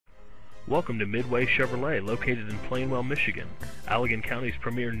Welcome to Midway Chevrolet, located in Plainwell, Michigan, Allegan County's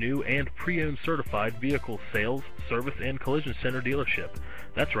premier new and pre-owned certified vehicle sales, service, and collision center dealership.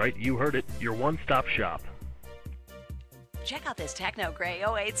 That's right, you heard it, your one-stop shop. Check out this techno gray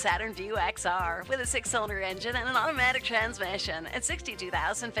 '08 Saturn Vue XR with a 6-cylinder engine and an automatic transmission at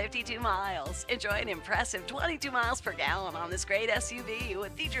 62,052 miles. Enjoy an impressive 22 miles per gallon on this great SUV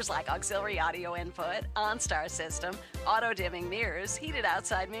with features like auxiliary audio input, OnStar system, auto-dimming mirrors, heated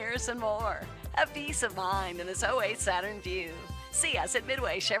outside mirrors, and more. Have peace of mind in this '08 Saturn Vue. See us at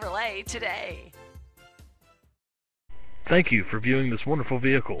Midway Chevrolet today. Thank you for viewing this wonderful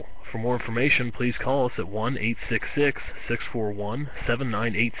vehicle. For more information, please call us at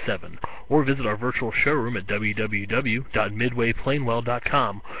 1-866-641-7987 or visit our virtual showroom at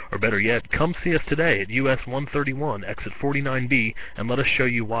www.midwayplainwell.com, or better yet, come see us today at US 131 exit 49B and let us show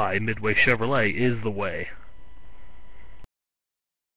you why Midway Chevrolet is the way.